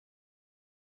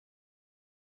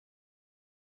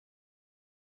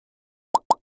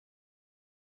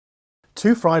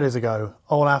2 Fridays ago,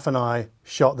 Olaf and I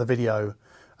shot the video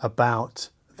about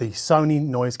the Sony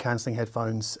noise cancelling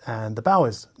headphones and the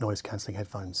Bowers noise cancelling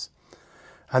headphones.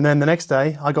 And then the next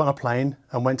day, I got on a plane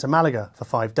and went to Malaga for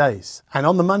 5 days. And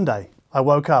on the Monday, I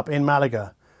woke up in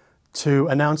Malaga to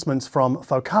announcements from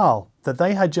Focal that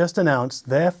they had just announced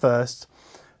their first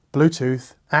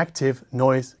Bluetooth active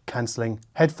noise cancelling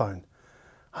headphone.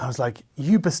 I was like,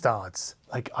 you bastards,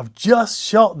 like I've just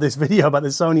shot this video about the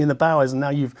Sony and the Bowers and now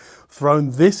you've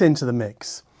thrown this into the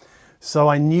mix. So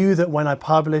I knew that when I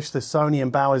published the Sony and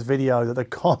Bowers video that the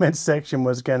comment section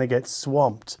was going to get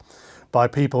swamped by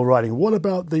people writing, what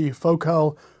about the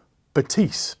Focal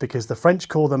Bathys? Because the French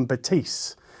call them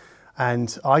Bathys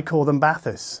and I call them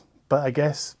Bathys. But I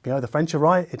guess, you know, the French are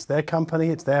right, it's their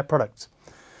company, it's their product.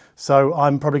 So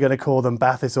I'm probably going to call them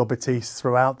Bathys or Bathys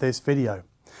throughout this video.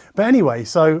 But anyway,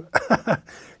 so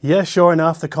yeah, sure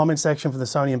enough, the comment section for the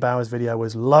Sony and Bowers video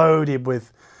was loaded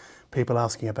with people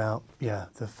asking about, yeah,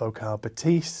 the Focal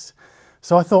Bathys.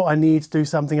 So I thought I need to do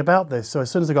something about this. So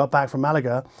as soon as I got back from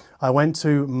Malaga, I went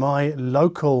to my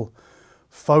local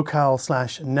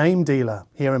Focal/name dealer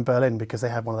here in Berlin because they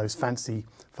had one of those fancy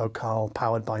Focal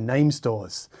powered by name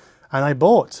stores. And I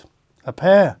bought a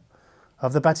pair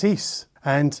of the Bathys.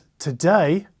 And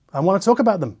today I want to talk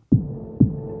about them.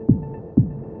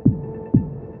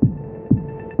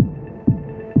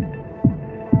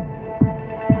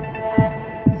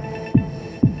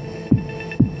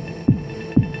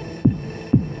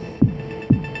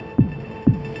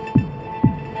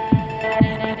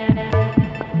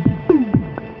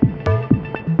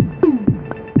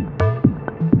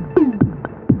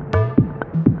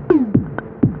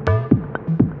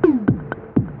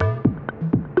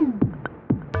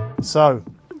 So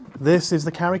this is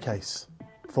the carry case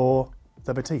for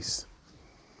the Bathys.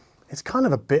 It's kind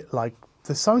of a bit like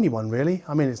the Sony one, really.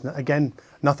 I mean, it's, again,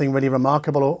 nothing really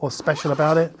remarkable or special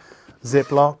about it.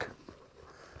 Ziploc,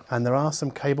 and there are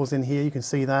some cables in here, you can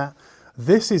see that.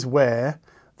 This is where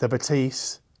the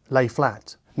Bathys lay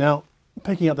flat. Now,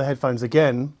 picking up the headphones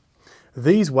again,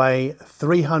 these weigh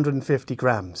 350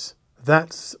 grams.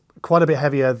 That's quite a bit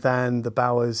heavier than the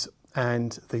Bowers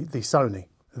and the Sony.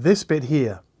 This bit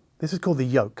here, this is called the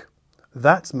yoke.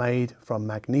 That's made from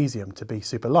magnesium to be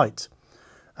super light.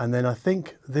 And then I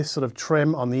think this sort of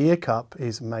trim on the ear cup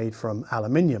is made from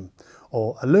aluminium,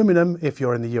 or aluminum if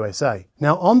you're in the USA.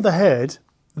 Now on the head,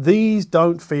 these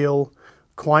don't feel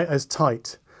quite as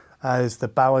tight as the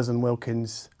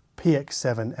Bowers&Wilkins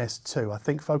Px7 S2. I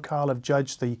think Focal have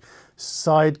judged the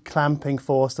side clamping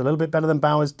force a little bit better than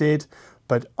Bowers did,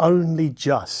 but only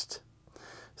just.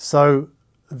 So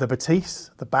the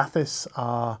Bathys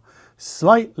are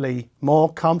slightly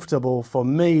more comfortable for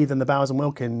me than the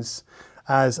Bowers&Wilkins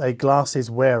as a glasses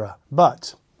wearer.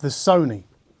 But the Sony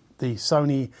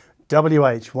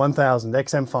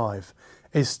WH-1000XM5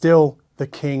 is still the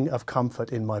king of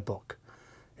comfort in my book.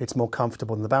 It's more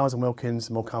comfortable than the Bowers&Wilkins,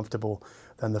 more comfortable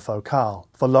than the Focal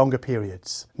for longer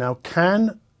periods. Now,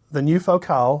 can the new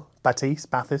Focal,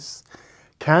 Bathys,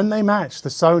 can they match the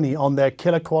Sony on their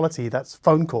killer quality? That's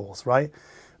phone calls, right?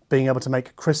 Being able to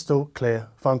make crystal clear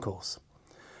phone calls.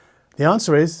 The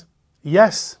answer is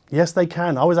yes, yes they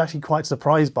can. I was actually quite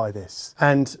surprised by this.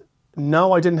 And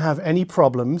no, I didn't have any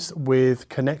problems with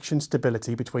connection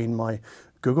stability between my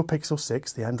Google Pixel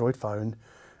 6, the Android phone,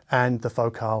 and the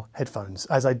Focal headphones,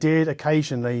 as I did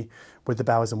occasionally with the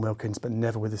Bowers&Wilkins, but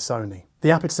never with the Sony.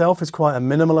 The app itself is quite a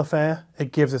minimal affair.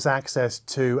 It gives us access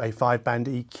to a 5-band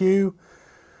EQ.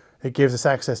 It gives us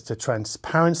access to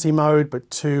transparency mode, but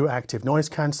 2 active noise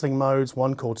cancelling modes,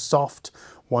 one called soft,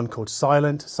 one called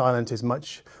silent. Silent is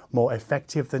much more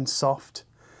effective than soft.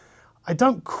 I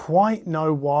don't quite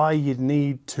know why you'd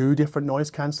need 2 different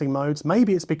noise cancelling modes.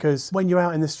 Maybe it's because when you're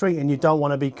out in the street and you don't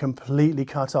want to be completely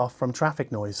cut off from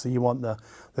traffic noise, so you want the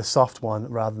soft one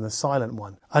rather than the silent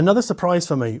one. Another surprise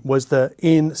for me was that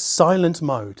in silent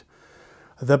mode,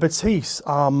 the Bathys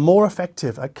are more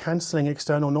effective at cancelling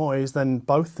external noise than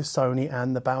both the Sony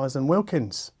and the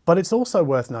Bowers&Wilkins. But it's also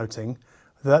worth noting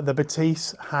that the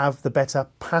Bathys have the better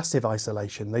passive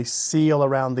isolation. They seal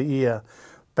around the ear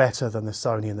better than the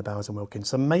Sony and the Bowers&Wilkins.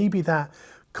 So maybe that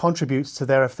contributes to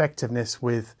their effectiveness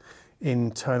with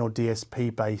internal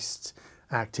DSP-based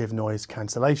active noise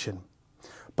cancellation.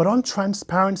 But on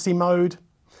transparency mode,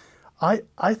 I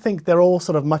think they're all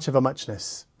sort of much of a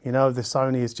muchness. You know, the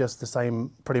Sony is just the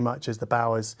same pretty much as the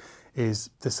Bowers is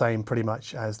the same pretty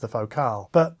much as the Focal.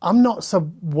 But I'm not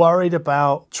so worried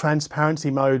about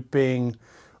transparency mode being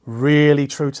really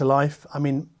true to life. I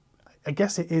mean, I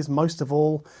guess it is most of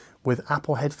all with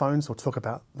Apple headphones. We'll talk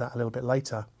about that a little bit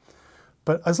later.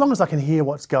 But as long as I can hear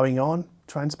what's going on,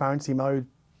 transparency mode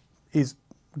is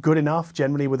good enough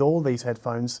generally with all these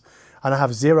headphones, and I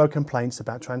have zero complaints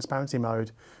about transparency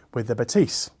mode with the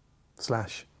Bathys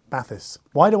 / Bathys.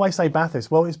 Why do I say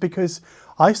Bathys? Well, it's because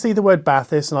I see the word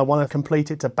Bathys and I want to complete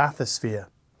it to bathysphere,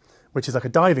 which is like a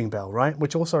diving bell, right?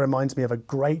 Which also reminds me of a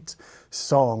great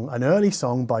song, an early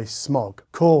song by Smog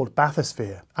called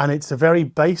Bathysphere. And it's a very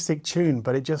basic tune,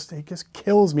 but it just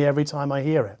kills me every time I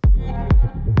hear it.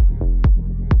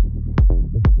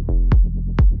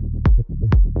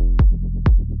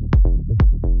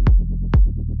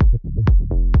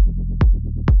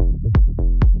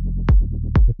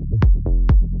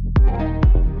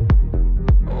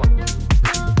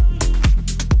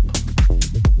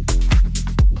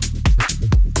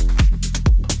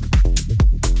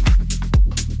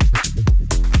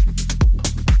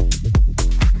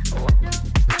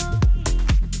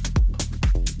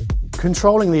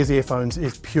 Controlling these earphones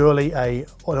is purely an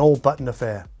all button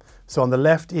affair. So on the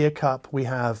left ear cup, we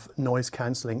have noise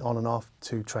cancelling on and off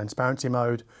to transparency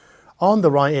mode. On the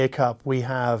right ear cup, we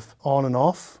have on and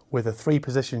off with a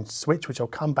 3-position switch, which I'll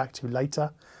come back to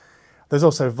later. There's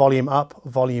also volume up,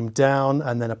 volume down,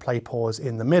 and then a play pause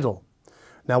in the middle.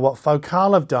 Now what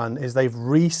Focal have done is they've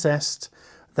recessed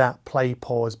that play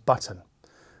pause button,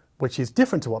 which is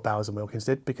different to what Bowers&Wilkins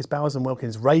did, because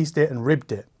Bowers&Wilkins raised it and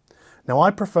ribbed it. Now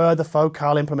I prefer the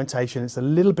Focal implementation, it's a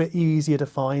little bit easier to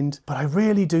find, but I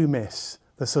really do miss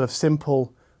the sort of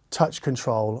simple touch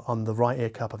control on the right ear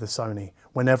cup of the Sony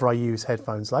whenever I use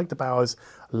headphones like the Bowers,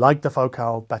 like the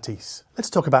Focal Bathys. Let's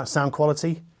talk about sound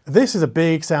quality. This is a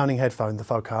big sounding headphone, the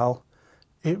Focal.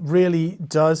 It really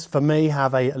does, for me,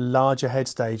 have a larger head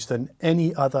stage than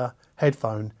any other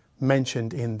headphone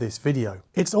mentioned in this video.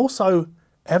 It's also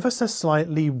ever so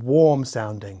slightly warm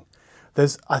sounding.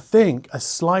 There's, I think, a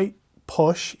slight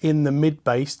push in the mid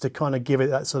bass to kind of give it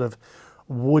that sort of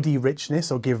woody richness,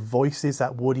 or give voices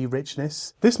that woody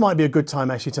richness. This might be a good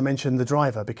time actually to mention the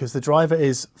driver, because the driver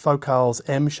is Focal's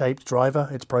M-shaped driver.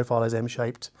 Its profile is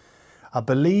M-shaped. I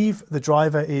believe the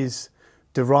driver is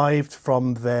derived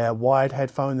from their wired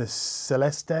headphone, the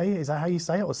Celeste. Is that how you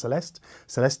say it? Or Celeste?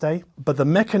 Celeste. But the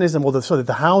mechanism, or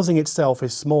the housing itself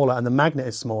is smaller and the magnet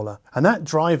is smaller. And that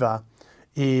driver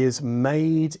is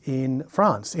made in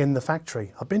France, in the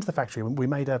factory. I've been to the factory. We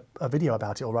made a video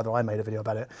about it, or rather I made a video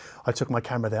about it. I took my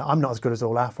camera there. I'm not as good as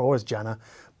Olaf or as Jana,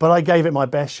 but I gave it my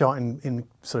best shot in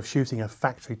sort of shooting a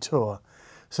factory tour.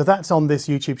 So that's on this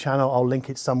YouTube channel. I'll link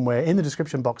it somewhere in the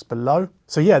description box below.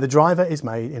 So yeah, the driver is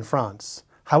made in France.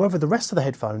 However, the rest of the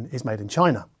headphone is made in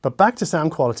China. But back to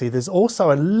sound quality, there's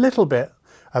also a little bit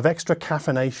of extra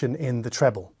caffeination in the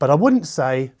treble. But I wouldn't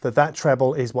say that that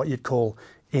treble is what you'd call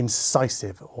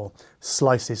incisive or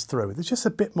slices through. There's just a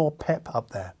bit more pep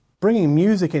up there. Bringing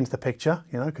music into the picture,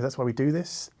 you know, because that's why we do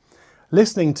this.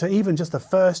 Listening to even just the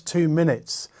first 2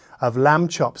 minutes of Lamb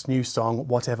Chop's new song,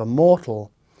 Whatever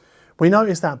Mortal, we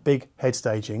notice that big head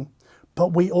staging,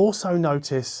 but we also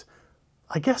notice,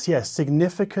 I guess, yes,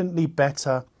 significantly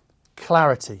better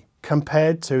clarity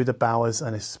compared to the Bowers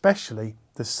and especially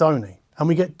the Sony. And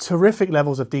we get terrific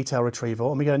levels of detail retrieval,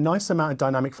 and we get a nice amount of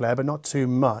dynamic flair, but not too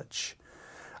much.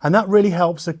 And that really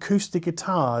helps acoustic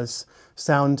guitars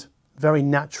sound very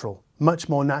natural, much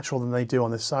more natural than they do on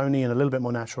the Sony, and a little bit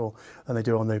more natural than they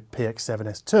do on the Px7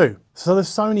 S2. So the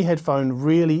Sony headphone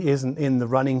really isn't in the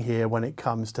running here when it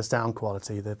comes to sound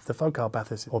quality. The Focal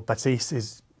Bathys, or Bathys,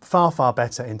 is far, far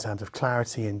better in terms of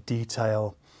clarity and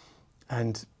detail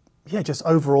and, yeah, just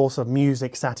overall sort of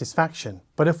music satisfaction.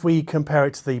 But if we compare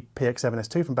it to the Px7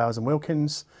 S2 from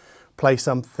Bowers&Wilkins, play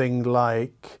something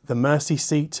like The Mercy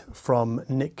Seat from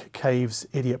Nick Cave's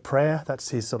Idiot Prayer. That's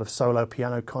his sort of solo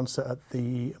piano concert at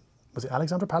the, was it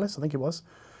Alexandra Palace? I think it was,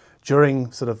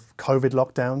 during sort of COVID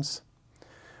lockdowns.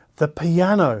 The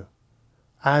piano,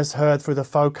 as heard through the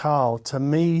Focal, to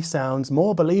me sounds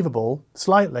more believable,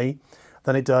 slightly,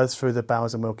 than it does through the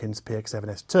Bowers&Wilkins Px7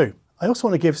 S2. I also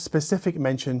want to give specific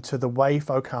mention to the way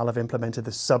Focal have implemented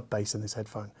the sub bass in this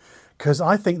headphone, because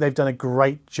I think they've done a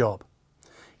great job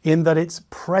in that it's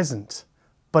present,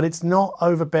 but it's not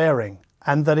overbearing,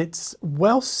 and that it's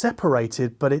well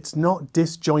separated, but it's not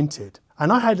disjointed.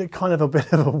 And I had a kind of a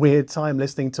bit of a weird time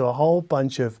listening to a whole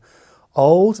bunch of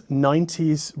old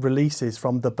 90s releases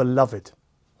from The Beloved.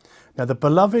 Now The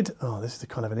Beloved, oh, this is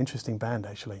kind of an interesting band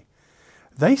actually.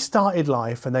 They started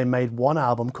life and they made one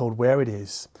album called Where It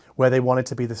Is, where they wanted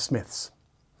to be the Smiths.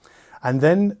 And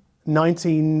then the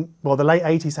late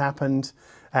 80s happened,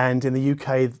 and in the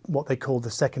UK, what they called the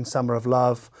second summer of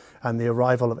love and the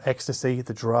arrival of ecstasy,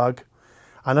 the drug.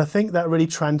 And I think that really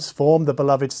transformed the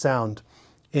Beloved sound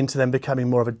into them becoming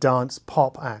more of a dance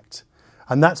pop act.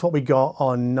 And that's what we got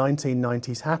on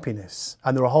 1990s Happiness.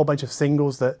 And there were a whole bunch of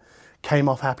singles that Came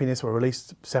Off Happiness were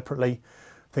released separately.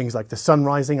 Things like The Sun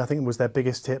Rising, I think was their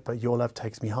biggest hit, but Your Love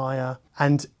Takes Me Higher.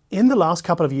 And in the last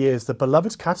couple of years, the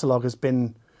Beloveds catalogue has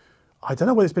been, I don't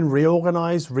know whether it's been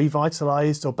reorganized,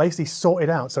 revitalized, or basically sorted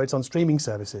out, so it's on streaming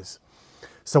services.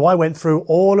 So I went through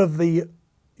all of the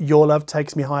Your Love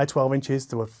Takes Me Higher 12 inches.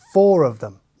 There were 4 of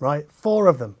them, right? 4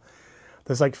 of them.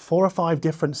 There's like 4 or 5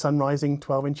 different Sun Rising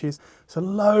 12 inches. So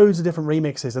loads of different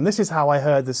remixes. And this is how I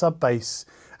heard the sub-bass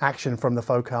action from the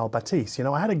Focal Bathys. You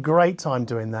know, I had a great time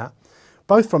doing that,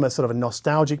 both from a sort of a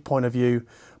nostalgic point of view,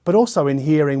 but also in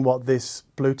hearing what this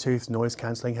Bluetooth noise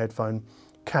cancelling headphone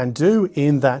can do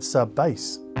in that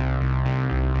sub-bass.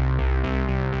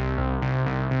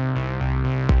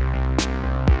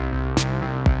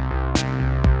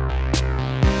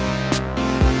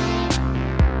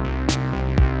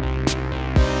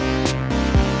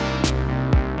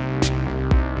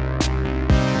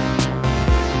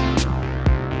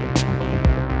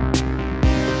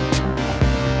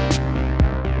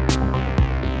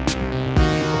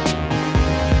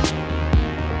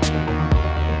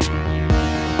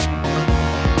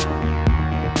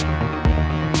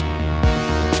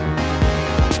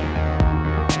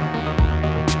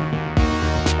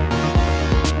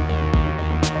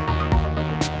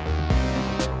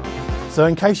 So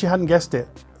in case you hadn't guessed it,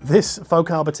 this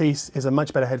Focal Bathys is a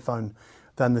much better headphone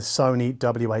than the Sony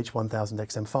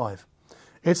WH-1000XM5.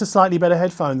 It's a slightly better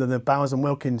headphone than the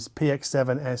Bowers&Wilkins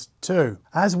Px7 S2.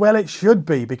 As well it should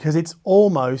be, because it's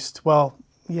almost, well,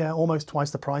 yeah, almost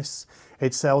twice the price.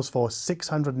 It sells for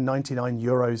 699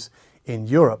 euros in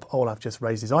Europe. Olaf just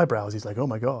raised his eyebrows. He's like, oh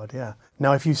my God, yeah.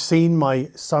 Now, if you've seen my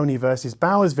Sony versus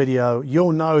Bowers video,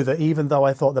 you'll know that even though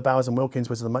I thought the Bowers&Wilkins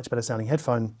was a much better sounding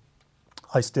headphone,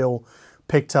 I still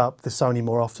picked up the Sony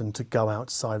more often to go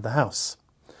outside the house.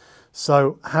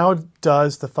 So how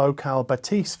does the Focal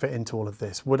Bathys fit into all of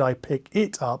this? Would I pick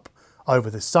it up over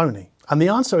the Sony? And the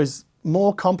answer is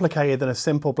more complicated than a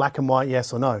simple black and white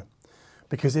yes or no.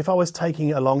 Because if I was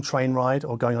taking a long train ride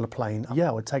or going on a plane, yeah,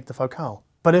 I would take the Focal.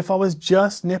 But if I was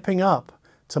just nipping up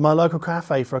to my local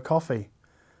cafe for a coffee,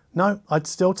 no, I'd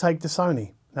still take the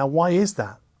Sony. Now, why is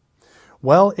that?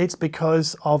 Well, it's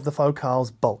because of the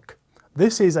Focal's bulk.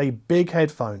 This is a big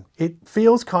headphone. It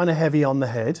feels kind of heavy on the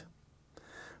head,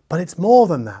 but it's more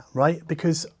than that, right?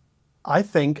 Because I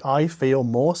think I feel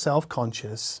more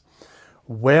self-conscious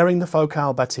wearing the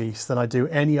Focal Bathys than I do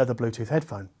any other Bluetooth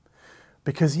headphone.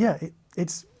 Because yeah,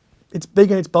 it's big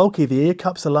and it's bulky. The ear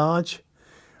cups are large.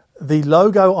 The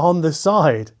logo on the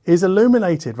side is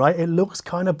illuminated, right? It looks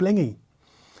kind of blingy.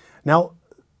 Now,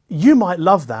 you might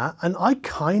love that, and I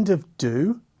kind of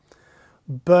do.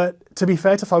 But to be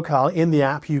fair to Focal, in the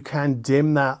app you can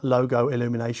dim that logo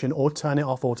illumination or turn it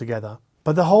off altogether.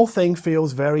 But the whole thing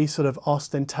feels very sort of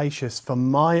ostentatious for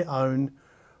my own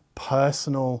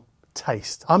personal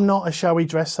taste. I'm not a showy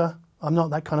dresser. I'm not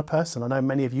that kind of person. I know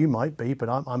many of you might be, but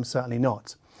I'm certainly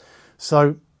not.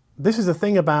 So this is the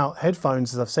thing about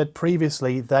headphones, as I've said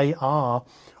previously, they are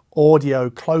audio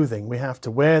clothing. We have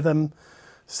to wear them.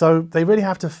 So they really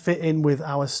have to fit in with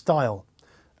our style.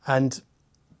 And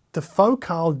the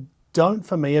Focal don't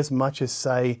for me as much as,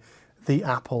 say, the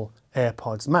Apple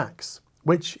AirPods Max,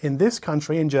 which in this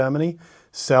country, in Germany,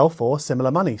 sell for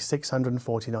similar money,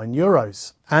 649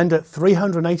 euros. And at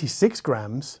 386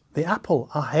 grams, the Apple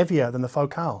are heavier than the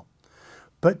Focal.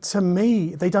 But to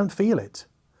me, they don't feel it.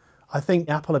 I think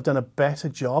Apple have done a better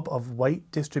job of weight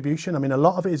distribution. I mean, a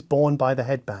lot of it is borne by the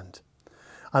headband.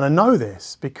 And I know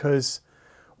this because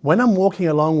when I'm walking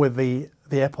along with the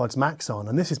AirPods Max on,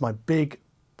 and this is my big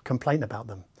complaint about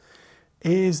them,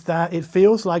 is that it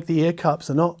feels like the ear cups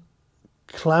are not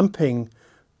clamping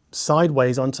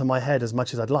sideways onto my head as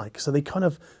much as I'd like. So they kind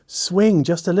of swing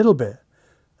just a little bit.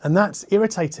 And that's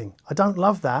irritating. I don't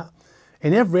love that.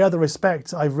 In every other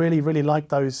respect, I really, really like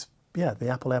those, yeah, the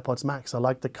Apple AirPods Max. I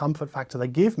like the comfort factor they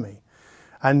give me.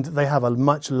 And they have a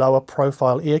much lower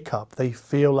profile ear cup. They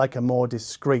feel like a more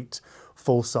discreet,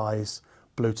 full-size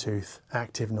Bluetooth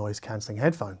active noise cancelling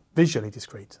headphone. Visually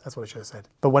discreet, that's what I should have said.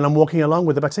 But when I'm walking along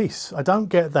with the Bathys, I don't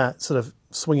get that sort of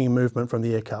swinging movement from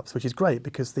the ear cups, which is great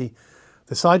because the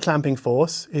side clamping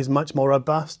force is much more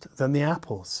robust than the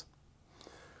Apple's.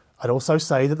 I'd also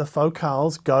say that the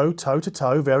Focals go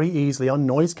toe-to-toe very easily on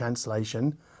noise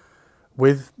cancellation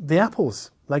with the Apple's.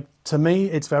 Like, to me,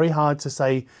 it's very hard to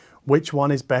say which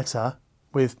one is better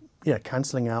with, yeah,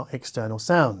 cancelling out external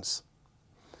sounds.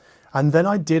 And then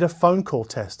I did a phone call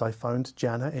test. I phoned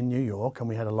Jana in New York and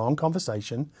we had a long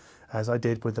conversation, as I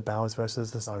did with the Bowers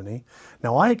versus the Sony.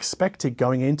 Now, I expected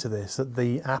going into this that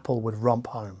the Apple would romp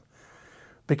home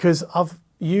because I've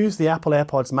used the Apple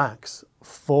AirPods Max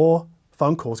for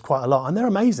phone calls quite a lot and they're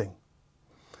amazing.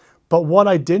 But what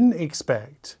I didn't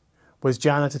expect was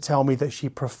Jana to tell me that she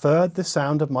preferred the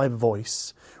sound of my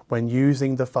voice when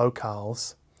using the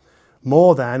focals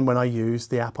more than when I used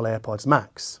the Apple AirPods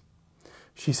Max.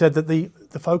 She said that the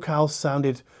focals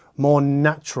sounded more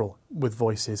natural with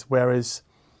voices, whereas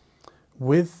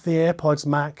with the AirPods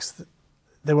Max,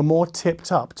 they were more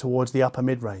tipped up towards the upper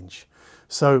mid-range.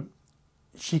 So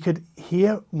she could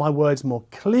hear my words more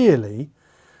clearly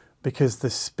because the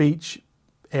speech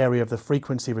area of the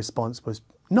frequency response was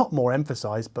not more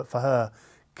emphasized, but for her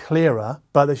clearer,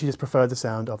 but that she just preferred the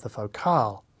sound of the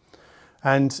focal.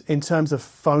 And in terms of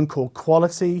phone call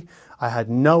quality, I had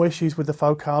no issues with the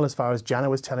focal as far as Jana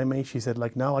was telling me. She said,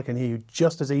 like, no, I can hear you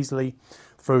just as easily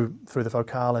through the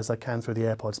focal as I can through the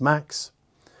AirPods Max.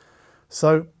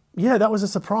 So yeah, that was a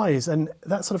surprise, and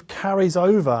that sort of carries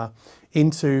over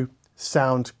into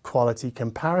sound quality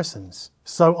comparisons.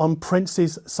 So on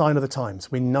Prince's Sign of the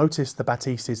Times, we noticed the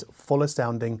Bathys' fuller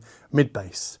sounding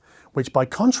mid-bass, which by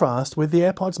contrast with the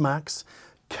AirPods Max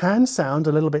can sound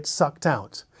a little bit sucked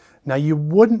out. Now you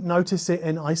wouldn't notice it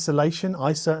in isolation,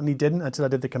 I certainly didn't until I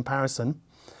did the comparison,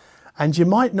 and you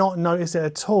might not notice it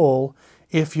at all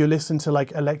if you listen to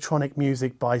like electronic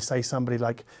music by say somebody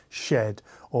like Shed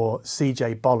or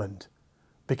CJ Bolland,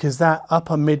 because that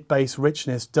upper mid-bass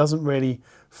richness doesn't really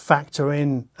factor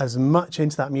in as much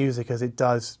into that music as it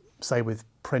does, say, with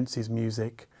Prince's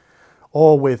music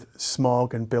or with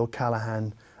Smog and Bill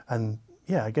Callahan, and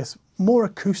yeah, I guess more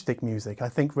acoustic music I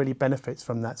think really benefits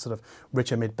from that sort of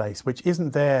richer mid-bass, which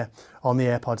isn't there on the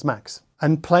AirPods Max.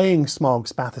 And playing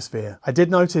Smog's Bathysphere, I did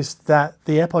notice that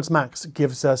the AirPods Max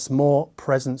gives us more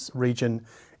presence region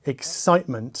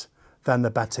excitement than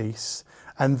the Bathys,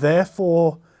 and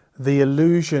therefore the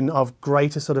illusion of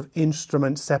greater sort of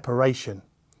instrument separation.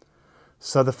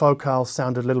 So the focals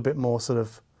sounded a little bit more sort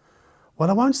of,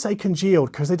 well, I won't say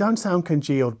congealed because they don't sound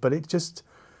congealed, but it just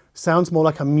sounds more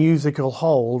like a musical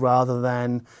whole rather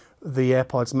than the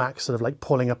AirPods Max sort of like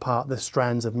pulling apart the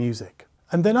strands of music.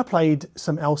 And then I played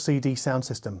some LCD Sound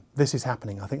System. This Is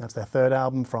Happening. I think that's their third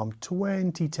album from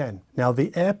 2010. Now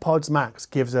the AirPods Max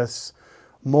gives us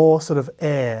more sort of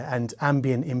air and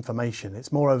ambient information.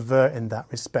 It's more overt in that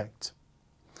respect.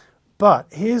 But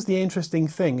here's the interesting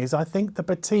thing is I think the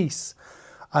Bathys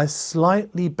are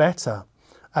slightly better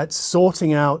at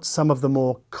sorting out some of the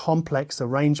more complex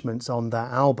arrangements on that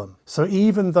album. So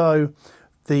even though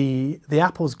the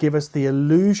Apples give us the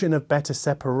illusion of better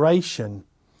separation,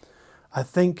 I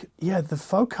think, yeah, the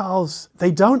focals,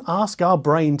 they don't ask our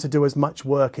brain to do as much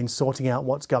work in sorting out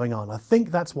what's going on. I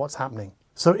think that's what's happening.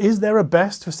 So is there a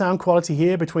best for sound quality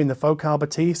here between the focal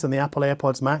Bathys and the Apple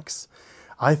AirPods Max?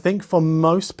 I think for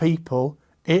most people,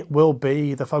 it will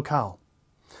be the focal.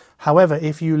 However,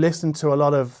 if you listen to a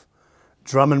lot of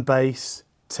drum and bass,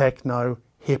 techno,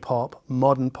 hip hop,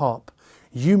 modern pop,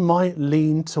 you might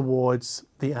lean towards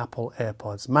the Apple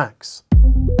AirPods Max.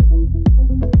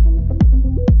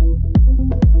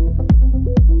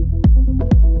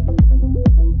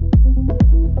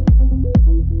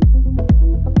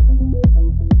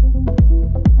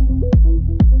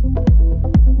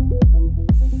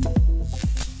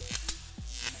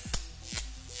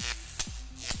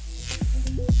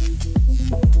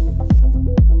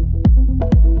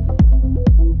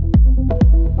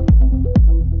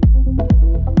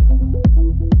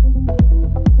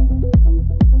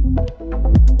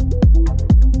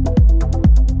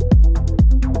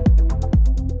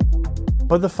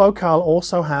 But the focal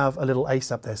also have a little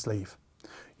ace up their sleeve.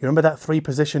 You remember that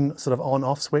 3-position sort of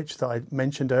on-off switch that I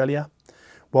mentioned earlier?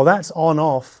 Well, that's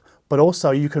on-off, but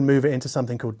also you can move it into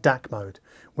something called DAC mode,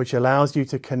 which allows you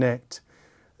to connect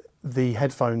the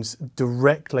headphones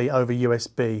directly over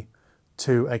USB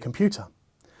to a computer.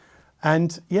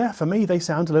 And yeah, for me, they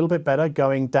sound a little bit better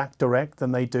going DAC direct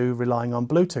than they do relying on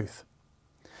Bluetooth.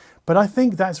 But I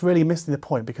think that's really missing the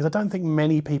point because I don't think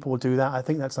many people will do that. I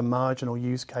think that's a marginal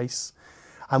use case.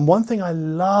 And one thing I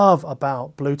love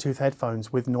about Bluetooth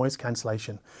headphones with noise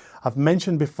cancellation, I've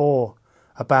mentioned before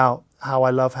about how I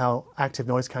love how active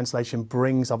noise cancellation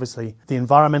brings obviously the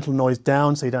environmental noise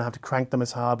down so you don't have to crank them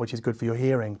as hard, which is good for your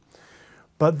hearing.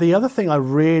 But the other thing I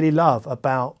really love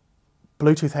about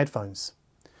Bluetooth headphones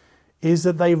is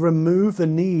that they remove the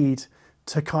need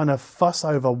to kind of fuss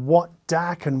over what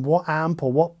DAC and what amp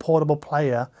or what portable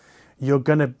player you're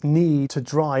going to need to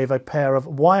drive a pair of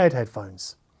wired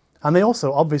headphones. And they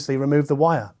also obviously remove the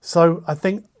wire. So I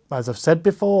think, as I've said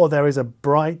before, there is a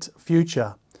bright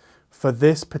future for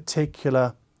this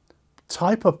particular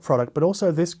type of product, but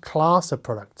also this class of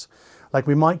product. Like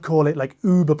we might call it like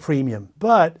uber premium.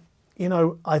 But, you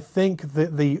know, I think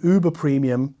that the uber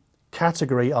premium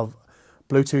category of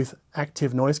Bluetooth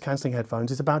active noise cancelling headphones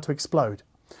is about to explode.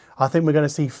 I think we're going to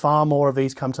see far more of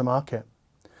these come to market.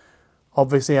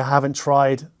 Obviously, I haven't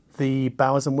tried the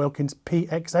Bowers&Wilkins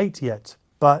PX8 yet,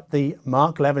 but the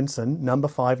Mark Levinson number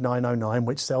 5909,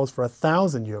 which sells for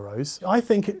 €1,000, I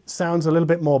think it sounds a little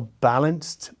bit more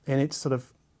balanced in its sort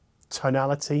of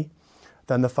tonality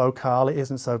than the Focal. It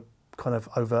isn't so kind of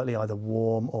overtly either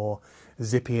warm or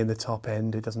zippy in the top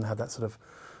end. It doesn't have that sort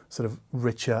of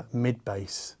richer mid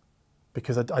bass,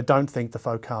 because I don't think the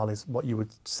Focal is what you would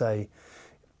say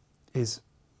is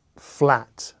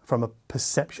flat from a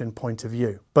perception point of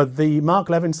view. But the Mark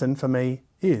Levinson for me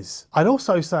is. I'd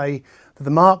also say that the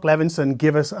Mark Levinson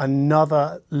give us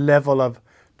another level of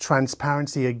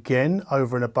transparency again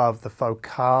over and above the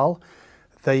Focal.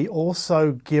 They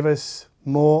also give us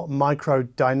more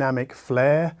microdynamic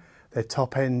flair. Their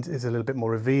top end is a little bit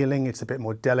more revealing. It's a bit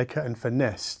more delicate and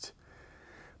finessed.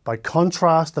 By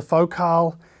contrast, the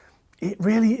Focal, it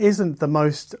really isn't the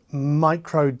most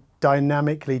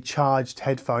microdynamically charged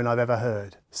headphone I've ever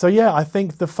heard. So yeah, I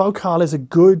think the Focal is a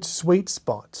good sweet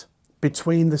spot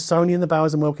between the Sony and the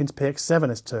Bowers&Wilkins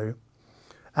Px7 S2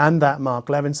 and that Mark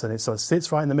Levinson. It sort of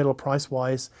sits right in the middle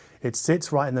price-wise. It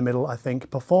sits right in the middle, I think,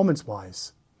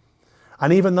 performance-wise.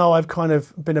 And even though I've kind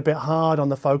of been a bit hard on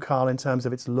the Focal in terms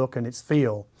of its look and its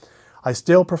feel, I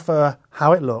still prefer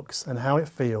how it looks and how it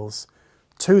feels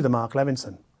to the Mark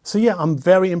Levinson. So yeah, I'm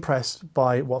very impressed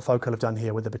by what Focal have done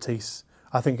here with the Bathys.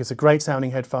 I think it's a great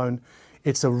sounding headphone.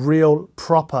 It's a real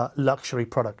proper luxury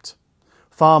product.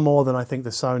 Far more than I think the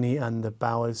Sony and the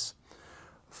Bowers.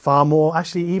 Far more,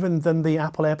 actually, even than the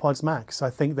Apple AirPods Max. I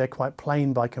think they're quite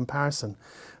plain by comparison.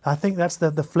 I think that's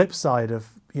the flip side of,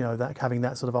 you know, that having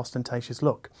that sort of ostentatious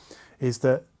look, is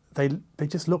that they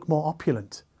just look more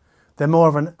opulent. They're more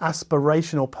of an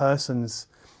aspirational person's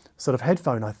sort of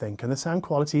headphone, I think, and the sound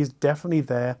quality is definitely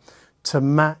there to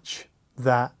match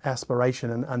that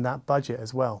aspiration and that budget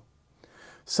as well.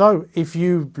 So if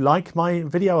you like my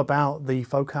video about the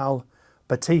Focal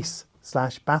Bathys /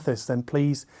 Bathys, then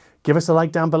please give us a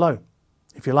like down below.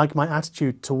 If you like my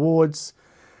attitude towards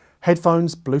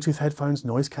headphones, Bluetooth headphones,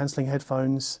 noise cancelling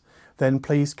headphones, then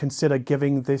please consider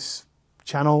giving this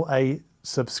channel a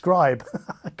subscribe.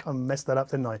 I kind of messed that up,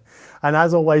 didn't I? And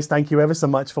as always, thank you ever so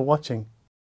much for watching.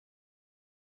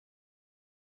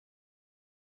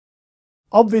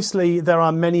 Obviously, there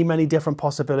are many, many different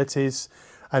possibilities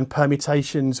and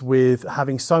permutations with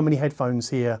having so many headphones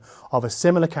here of a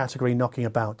similar category knocking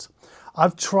about.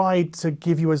 I've tried to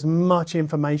give you as much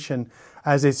information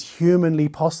as is humanly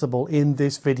possible in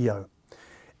this video.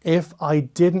 If I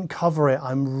didn't cover it,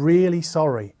 I'm really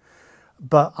sorry,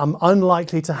 but I'm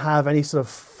unlikely to have any sort of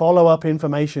follow-up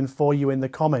information for you in the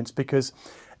comments, because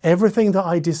everything that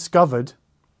I discovered,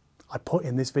 I put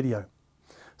in this video.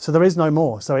 So there is no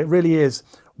more. So it really is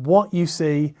what you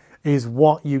see is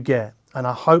what you get. And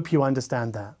I hope you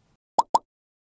understand that.